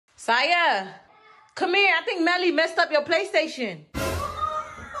Siah, come here. I think Melly messed up your PlayStation.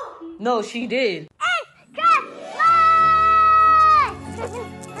 No, she did.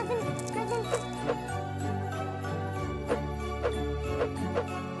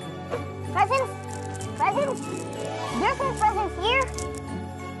 Presents? Presents? There's no presents here.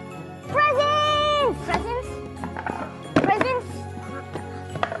 Presents! Presents? Presents?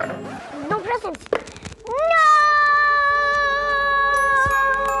 No presents. No!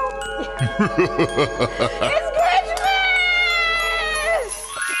 It's Christmas!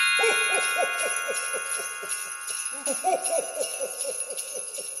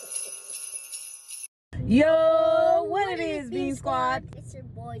 Yo, what it is, B.E.A.M Squad? It's your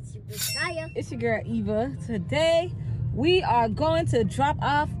boy, Super Siah. It's your girl, Eva. Today, we are going to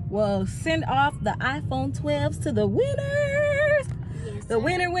send off the iPhone 12s to the winners. Yes, The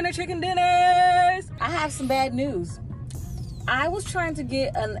winner chicken dinners. I have some bad news. I was trying to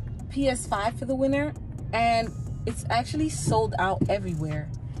get a PS5 for the winner, and it's actually sold out everywhere.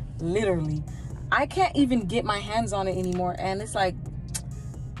 Literally. I can't even get my hands on it anymore, and it's like,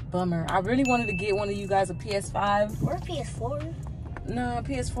 bummer. I really wanted to get one of you guys a PS5. Or PS4. No,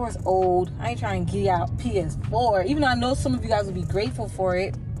 PS4 is old. I ain't trying to get out PS4. Even though I know some of you guys will be grateful for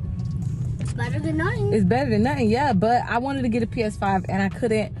it. It's better than nothing. It's better than nothing, yeah. But I wanted to get a PS5 and I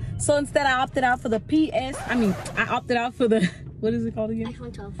couldn't. So instead I opted out for the I opted out for the, what is it called again?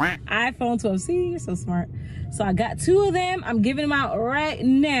 iPhone 12. iPhone 12. See, you're so smart. So I got 2 of them. I'm giving them out right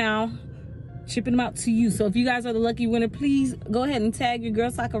now. Shipping them out to you. So if you guys are the lucky winner, please go ahead and tag your girl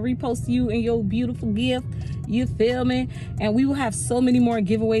so I can repost you and your beautiful gift. You feel me? And we will have so many more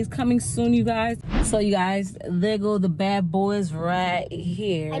giveaways coming soon, you guys. So you guys, there go the bad boys right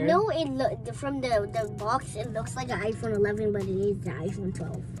here. I know from the box it looks like an iPhone 11, but it is the iPhone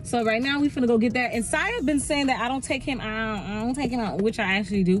 12. So right now we finna go get that. And Siah been saying that I don't take him out, which I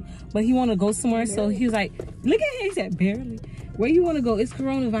actually do. But he wanna go somewhere, barely. So he was like, look at him, he said barely. Where you wanna go? It's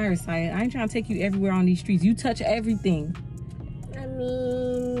coronavirus, Siah. I ain't trying to take you everywhere on these streets. You touch everything. I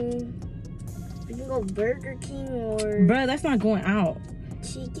mean, we can go Burger King or... Bruh, that's not going out.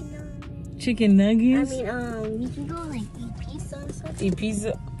 Chicken nuggets. Chicken nuggets? I mean, we can go like eat pizza or something. Eat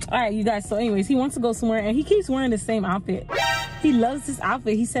pizza. All right, you guys. So anyways, he wants to go somewhere and he keeps wearing the same outfit. He loves this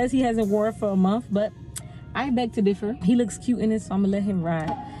outfit. He says he hasn't worn it for a month, but I beg to differ. He looks cute in it, so I'm gonna let him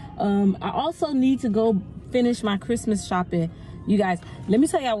ride. I also need to go finish my Christmas shopping. You guys, let me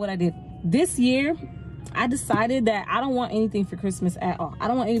tell y'all what I did. This year, I decided that I don't want anything for Christmas at all. I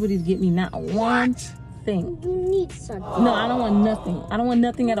don't want anybody to get me not one thing. You need something. No, I don't want nothing. I don't want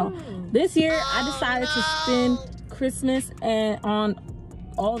nothing at all. This year, I decided to spend Christmas on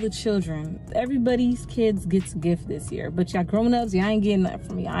all the children. Everybody's kids gets a gift this year. But y'all grown-ups, y'all ain't getting that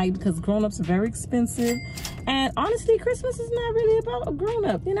from me. Because grown-ups are very expensive. And honestly, Christmas is not really about a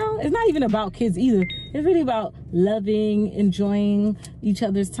grown-up, you know? It's not even about kids either. It's really about loving, enjoying each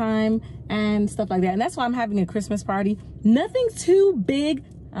other's time and stuff like that. And that's why I'm having a Christmas party. Nothing too big,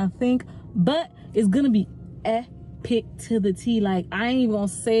 I think, but it's gonna be epic to the T. Like, I ain't even gonna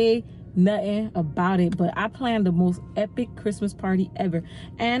say nothing about it, but I planned the most epic Christmas party ever,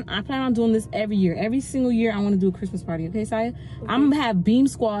 and I plan on doing this every year. Every single year I want to do a Christmas party. Okay, Siah? Okay. I'm gonna have B.E.A.M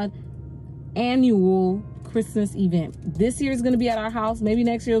Squad annual Christmas event. This year is gonna be at our house. Maybe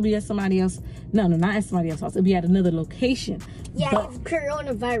next year it'll be at somebody else. No, not at somebody else's house. It'll be at another location. Yeah, but if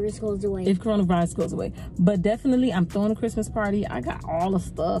coronavirus goes away. If coronavirus goes away. But definitely, I'm throwing a Christmas party. I got all the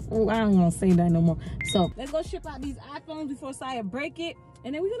stuff. Oh, I don't want to say that no more. So let's go ship out these iPhones before Siah break it.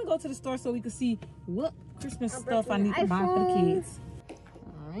 And then we're going to go to the store so we can see what Christmas stuff I need to buy for the kids.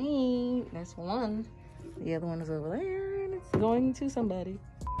 All right. That's one. The other one is over there. And it's going to somebody.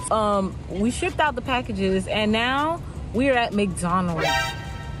 We shipped out the packages. And now we're at McDonald's.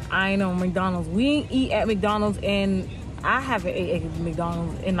 I know, McDonald's. We ain't eat at McDonald's, and I haven't ate at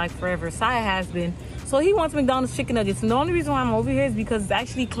McDonald's in like forever. Siah has been. So he wants McDonald's chicken nuggets. And the only reason why I'm over here is because it's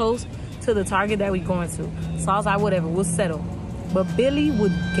actually close to the Target that we're going to. So I was like, whatever, we'll settle. But Billy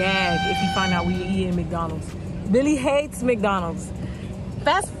would gag if he found out we were eating McDonald's. Billy hates McDonald's.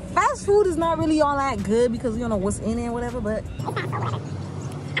 Fast food is not really all that good because you don't know what's in it and whatever, but... I'm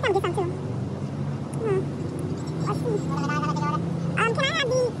gonna get some too. Let's see. Can I have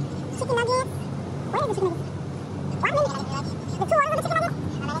the chicken nuggets? Where is the chicken nuggets? What minute? The 2 orders of the chicken nuggets?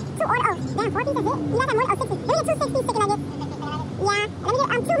 2 orders. Oh, damn, 4 pieces. You got that more? Oh, 60. Give me the 260 chicken nuggets. Yeah. Let me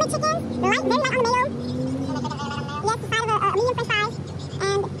get 2 McChickens. Very light on the mayo. Yes, the side of a medium french fries.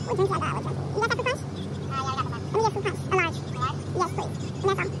 And what drink do I got? You got that fruit punch? Yeah, I got the punch. Let me get fruit punch. A large. Yes, please. And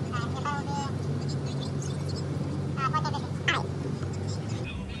that's all.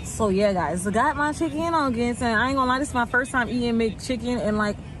 So yeah, guys, I got my chicken nuggets, and I ain't gonna lie, this is my first time eating McChicken in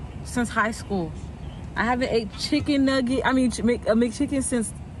like since high school. I haven't ate chicken nugget. I mean, a McChicken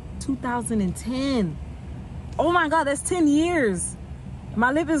since 2010. Oh my God, that's 10 years.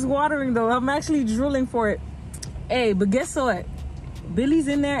 My lip is watering though. I'm actually drooling for it. Hey, but guess what? Billy's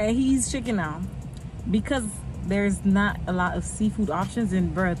in there and he eats chicken now because there's not a lot of seafood options,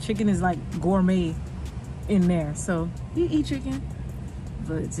 and bruh, chicken is like gourmet in there. So you eat chicken,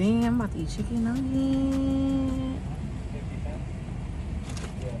 but damn, I'm about to eat chicken nugget.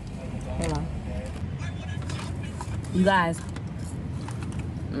 Hold on, you guys.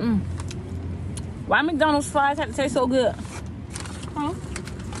 Why McDonald's fries have to taste so good? Huh?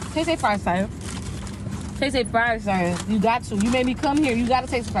 Taste fries, Siah. Taste fries, Siah. You got to. You made me come here. You gotta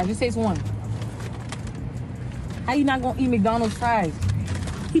taste the fries. Just taste one. How you not gonna eat McDonald's fries?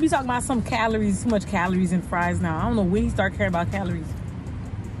 He be talking about some calories, too much calories in fries now. I don't know when he start caring about calories.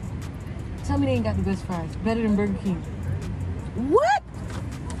 Tell me they ain't got the best fries. Better than Burger King. What?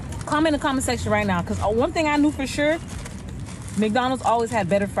 Comment in the comment section right now, because one thing I knew for sure, McDonald's always had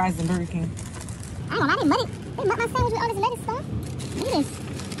better fries than Burger King. I don't know, I didn't mud it. They mud my sandwich with all this lettuce stuff. Look at this.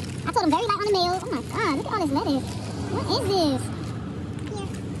 I told them very light on the mayo. Oh my God, look at all this lettuce. What is this?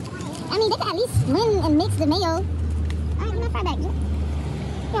 I mean, they could at least blend and mix the mayo. All right, I'm gonna fry back. You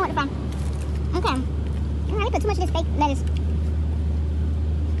don't want to fry. Okay. All right, we put too much of this fake lettuce.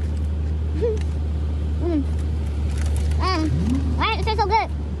 Why does it taste so good?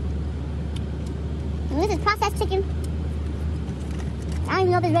 This is processed chicken. I don't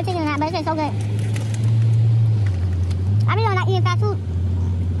even know if it's real chicken or not, but it tastes so good. I really don't like eating fast food.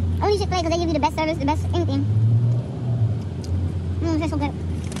 Only Chick-fil-A because they give you the best service, the best anything. It tastes so good.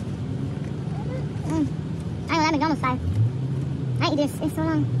 I don't like McDonald's fries. I eat this. It's so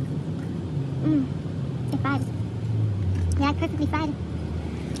long. It's fried. They're like perfectly fried.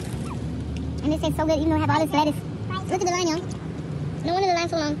 And this tastes so good even though it has all this lettuce. Look at the line, y'all. No wonder the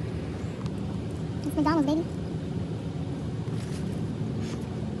line's so long. It's McDonald's, baby.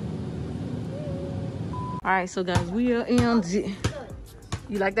 Alright, so guys, we are in.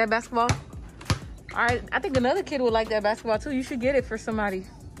 You like that basketball? Alright, I think another kid would like that basketball too. You should get it for somebody.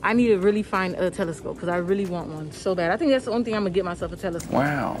 I need to really find a telescope because I really want one so bad. I think that's the only thing I'm gonna get myself, a telescope.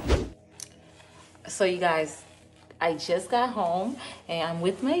 Wow. So you guys, I just got home and I'm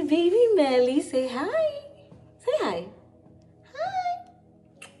with my baby Melly. Say hi. Say hi. Hi.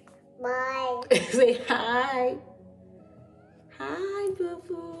 Bye. Say hi. Hi,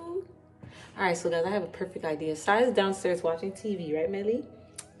 boo-boo. All right, so guys, I have a perfect idea. Siah's downstairs watching TV, right, Melly?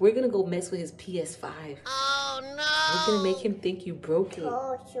 We're gonna go mess with his PS5. Oh no! We're gonna make him think you broke it.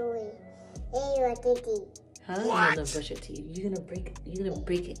 Oh, sorry. Hey, you are thinking. Huh? What? No, brush your teeth. You're gonna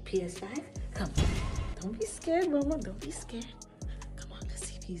break it, PS5? Come. Don't be scared, Mama. Don't be scared. Come on, let's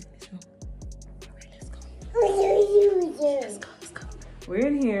see if he's in this room. All right, let's go. Let's go, let's go. We're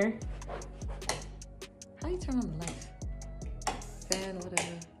in here. How you turn on the light? Fan,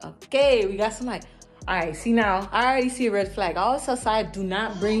 whatever. Okay, we got some light. All right, see now, I already see a red flag. I always tell Siah, do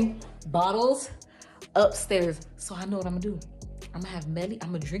not bring bottles upstairs. So I know what I'm gonna do. I'm gonna have Melly, I'm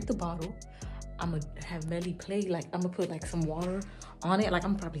gonna drink the bottle. I'm gonna have Melly play, like, I'm gonna put like some water on it. Like,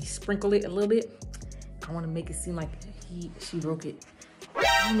 I'm gonna probably sprinkle it a little bit. I wanna make it seem like she broke it.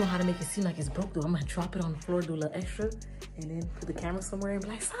 I don't know how to make it seem like it's broke though. I'm gonna drop it on the floor, do a little extra, and then put the camera somewhere and be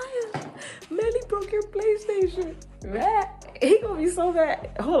like, Siah, Melly broke your PlayStation. He gonna be so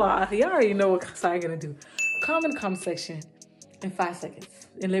bad. Hold on, y'all already know what Siah gonna do. Comment in the comment section in 5 seconds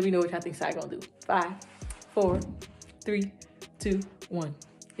and let me know what y'all think Siah gonna do. 5, 4, 3, 2, 1.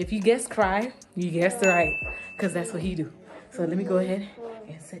 If you guess cry, you guessed right, because that's what he do. So let me go ahead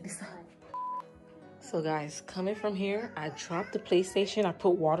and set this up. So guys, coming from here, I dropped the PlayStation. I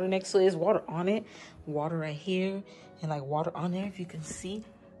put water next to it. There's water on it, water right here, and like water on there if you can see.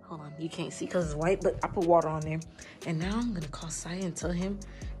 Hold on, you can't see because it's white, but I put water on there. And now I'm gonna call Siah and tell him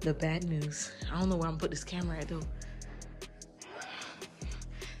the bad news. I don't know where I'm gonna put this camera at though.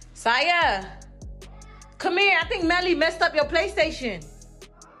 Siah, come here. I think Melly messed up your PlayStation.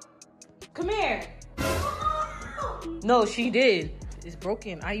 Come here. No, she did. It's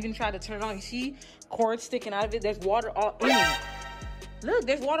broken. I even tried to turn it on. You see cord sticking out of it? There's water all in it. Look,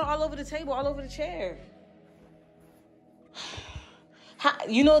 there's water all over the table, all over the chair.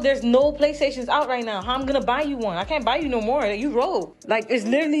 You know, there's no PlayStations out right now. How I'm gonna buy you one? I can't buy you no more. You rolled. Like, it's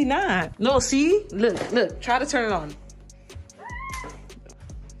literally not. No, see? Look. Try to turn it on.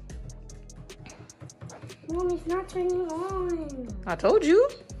 Mom, it's not turning on. I told you.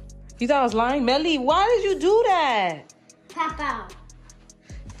 You thought I was lying? Melly, why did you do that? Pop out.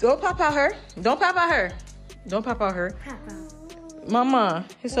 Don't pop out her. Don't pop out her. Don't pop out her. Pop out. Mama,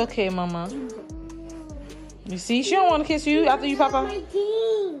 it's okay, Mama. You see, she don't want to kiss you after you pop out. My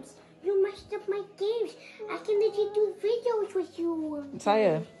games. I can let you do videos with you.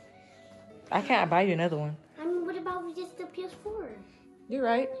 Siah, I can't buy you another one. I mean, what about just the PS4? You're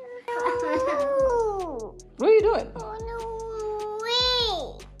right. Oh, What are you doing? no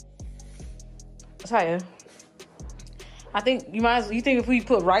way. Siah, I think you think if we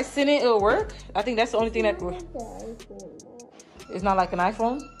put rice in it, it'll work? I think that's the only thing that could. It's not like an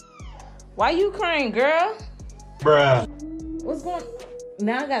iPhone? Why you crying, girl? Bruh. What's going on?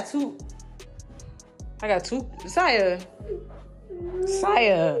 Now I got two. Siah.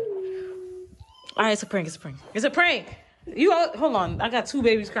 All right, it's a prank. It's a prank. Hold on. I got two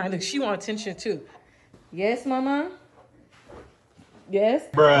babies crying. Look, she want attention too. Yes, mama? Yes?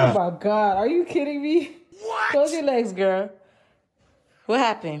 Bruh. Oh my God. Are you kidding me? What? Close your legs, girl. What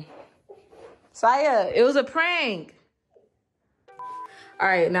happened? Siah, it was a prank. All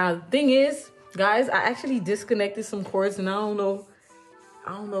right, now the thing is, guys, I actually disconnected some cords and I don't know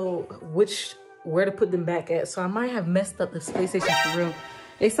where to put them back at. So I might have messed up this PlayStation for real.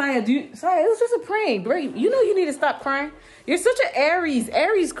 Hey, Siah, it was just a prank, bro. You know you need to stop crying. You're such an Aries.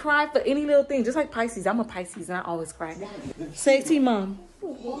 Aries cry for any little thing, just like Pisces. I'm a Pisces and I always cry. Say it to your mom.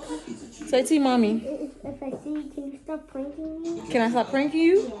 Say it to your mommy. If I say it, can you stop pranking me? Can I stop pranking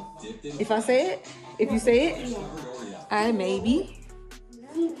you? If I say it? If you say it? Yeah. I maybe.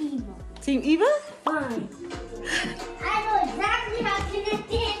 Team Eva. Team Eva? Fine. I know exactly how to connect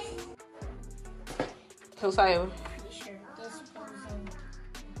this. So, Siah. Pretty sure this goes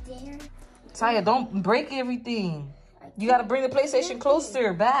in there. Siah, don't break everything. You gotta bring the PlayStation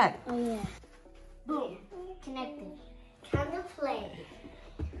closer back. Oh, yeah. Boom. Connected. Time to play.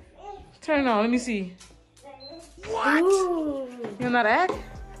 Turn it on, let me see. What? Ooh. You know how to act?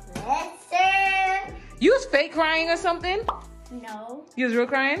 Yes, sir. You was fake crying or something? No. You was real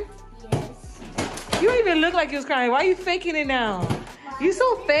crying? Yes. You don't even look like you was crying. Why are you faking it now? You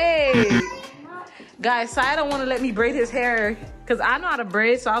so fake. Guys, Siah don't want to let me braid his hair because I know how to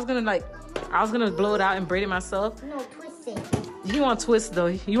braid, so I was gonna blow it out and braid it myself. No, twist it. You want twist though?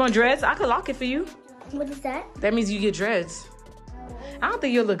 You want dreads? I could lock it for you. What is that? That means you get dreads. I don't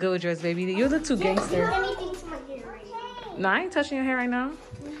think you'll look good with dreads, baby. You look too gangster. Anything to my hair right now. No, I ain't touching your hair right now.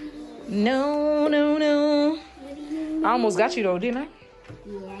 No. I almost got you though, didn't I?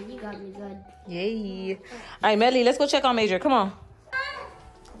 Yeah, you got me good. Yay. All right, Melly, let's go check on Major. Come on.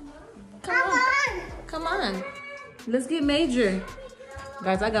 Come on. Let's get Major.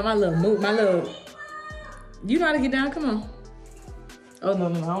 Guys, I got my little move, You know how to get down? Come on. Oh, no.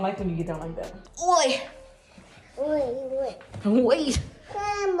 I don't like when you get down like that. Oi. Wait.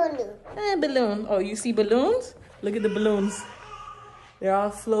 Balloon. Oh, you see balloons? Look at the balloons. They're all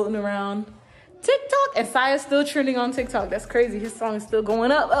floating around TikTok. And Siah's still trending on TikTok. That's crazy. His song is still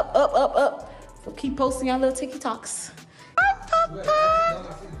going up. So keep posting your little TikToks. Hi,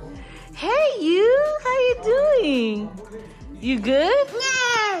 Papa. Hey, you. How you doing? You good?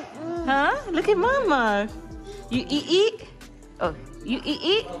 Yeah. Huh? Look at Mama. You eat? Oh, you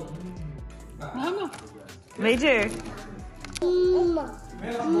eat? Mama. Major.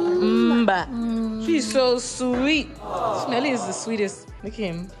 She's so sweet. Melly is the sweetest. Look at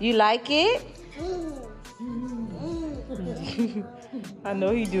him. You like it? I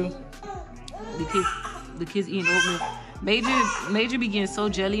know he do. The kids eating oatmeal. Major be getting so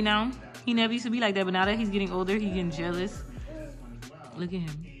jelly now. He never used to be like that, but now that he's getting older, he's getting jealous. Look at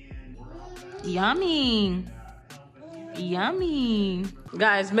him. Yummy.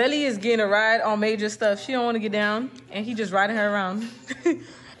 Guys, Melly is getting a ride on Major stuff. She don't want to get down, and he just riding her around.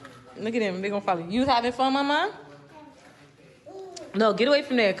 Look at him. They gonna follow you. You having fun, Mama? No, get away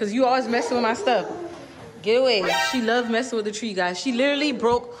from there, because you always messing with my stuff. Get away. She loves messing with the tree, guys. She literally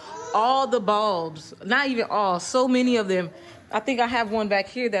broke all the bulbs. Not even all. So many of them. I think I have one back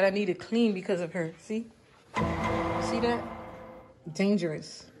here that I need to clean because of her. See? See that?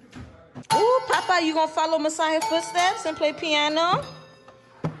 Dangerous. Ooh, Papa, you gonna follow Messiah's footsteps and play piano?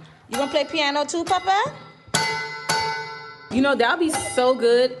 You gonna play piano too, Papa? You know, that'll be so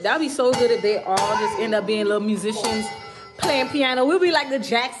good. That'll be so good if they all just end up being little musicians playing piano. We'll be like the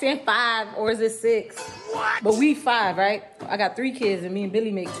Jackson 5, or is it 6? What? But we 5, right? I got 3 kids and me and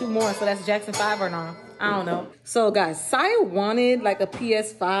Billy make 2 more, so that's Jackson 5 or no? I don't know. So guys, Siah wanted like a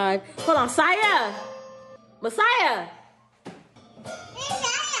PS5. Hold on, Siah! Messiah!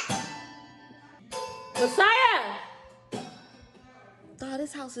 Messiah! Oh,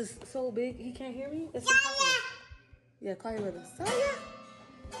 this house is so big, he can't hear me? It's impossible. Yeah, call your brother. Siah!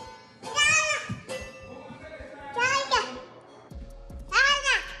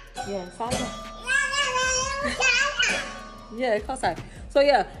 Yeah, Siah. Yeah, call Siah. So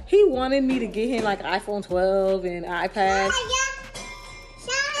yeah, he wanted me to get him like iPhone 12 and iPad.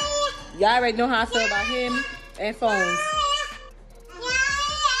 Y'all already know how I feel about him and phones.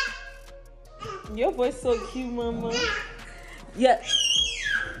 Your voice so cute, mama. Yeah.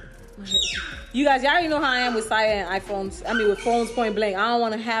 You guys, y'all already know how I am with Siah and iPhones. I mean, with phones point blank. I don't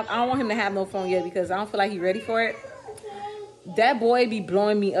want him to have no phone yet because I don't feel like he's ready for it. That boy be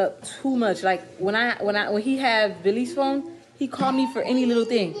blowing me up too much. Like when he have Billy's phone, he called me for any little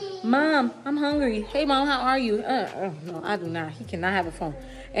thing. Mom, I'm hungry. Hey mom, how are you? No, I do not. He cannot have a phone.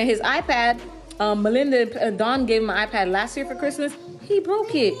 And his iPad, Melinda and Dawn gave him an iPad last year for Christmas. He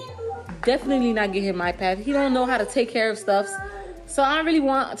broke it. Definitely not get him an iPad. He don't know how to take care of stuff. So I don't really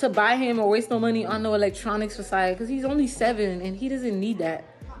want to buy him or waste no money on no electronics for Siah because he's only 7 and he doesn't need that.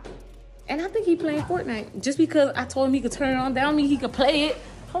 And I think he playing Fortnite. Just because I told him he could turn it on, that don't mean he could play it.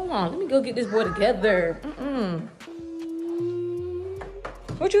 Hold on, let me go get this boy together.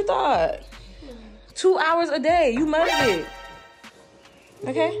 What you thought? 2 hours a day, you murdered it.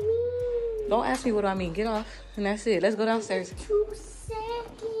 Okay? Don't ask me what I mean. Get off, and that's it. Let's go downstairs. 2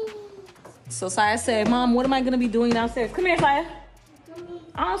 seconds. So Siah said, Mom, what am I gonna be doing downstairs? Come here, Siah.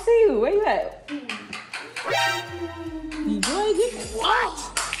 I don't see you. Where you at? You boy, get what?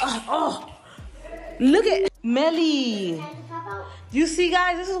 Oh, look at Melly. You see,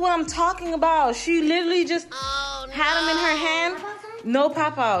 guys, this is what I'm talking about. She literally just had him in her hand. No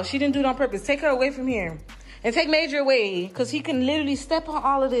pop out. She didn't do it on purpose. Take her away from here. And take Major away, because he can literally step on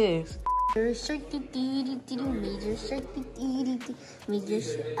all of this.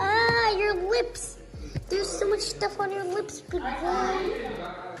 Ah, your lips. There's so much stuff on your lips, big boy.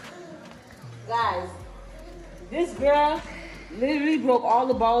 Guys, this girl literally broke all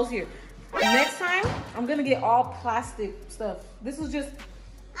the balls here. Next time, I'm going to get all plastic stuff. This was just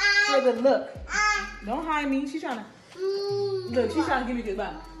for the look. Don't hide me. She's trying to... Look, she's trying to give me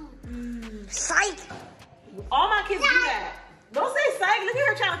goodbye. Psych! All my kids do that. Don't say psych. Look at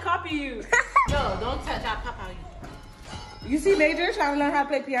her trying to copy you. No, don't touch. I'll pop out you. You see Major trying to learn how to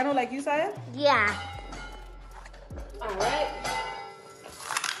play piano like you, Siah? Yeah. All right.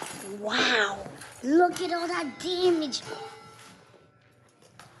 Wow. Look at all that damage.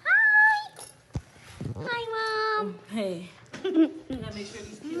 Hi. Hi, Mom. Hey. You gotta make sure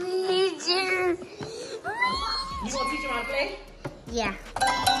these kids... Major. You want to teach them how to play? Yeah.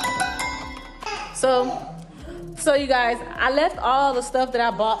 So you guys, I left all the stuff that I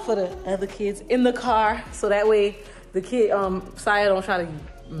bought for the other kids in the car, so that way the kid, Siah don't try to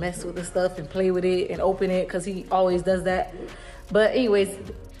mess with the stuff and play with it and open it, because he always does that. But anyways,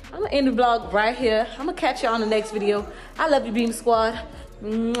 I'm gonna end the vlog right here. I'm gonna catch you on the next video. I love you, B.E.A.M Squad.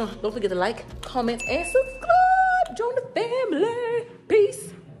 Don't forget to like, comment, and subscribe. Join the family.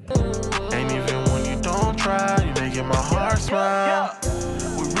 Peace. Ain't even when you don't try, you making my heart smile.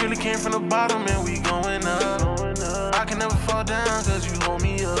 We really came from the bottom and we going up. I can never fall down cause you hold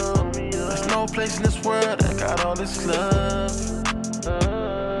me up. There's no place in this world that got all this love.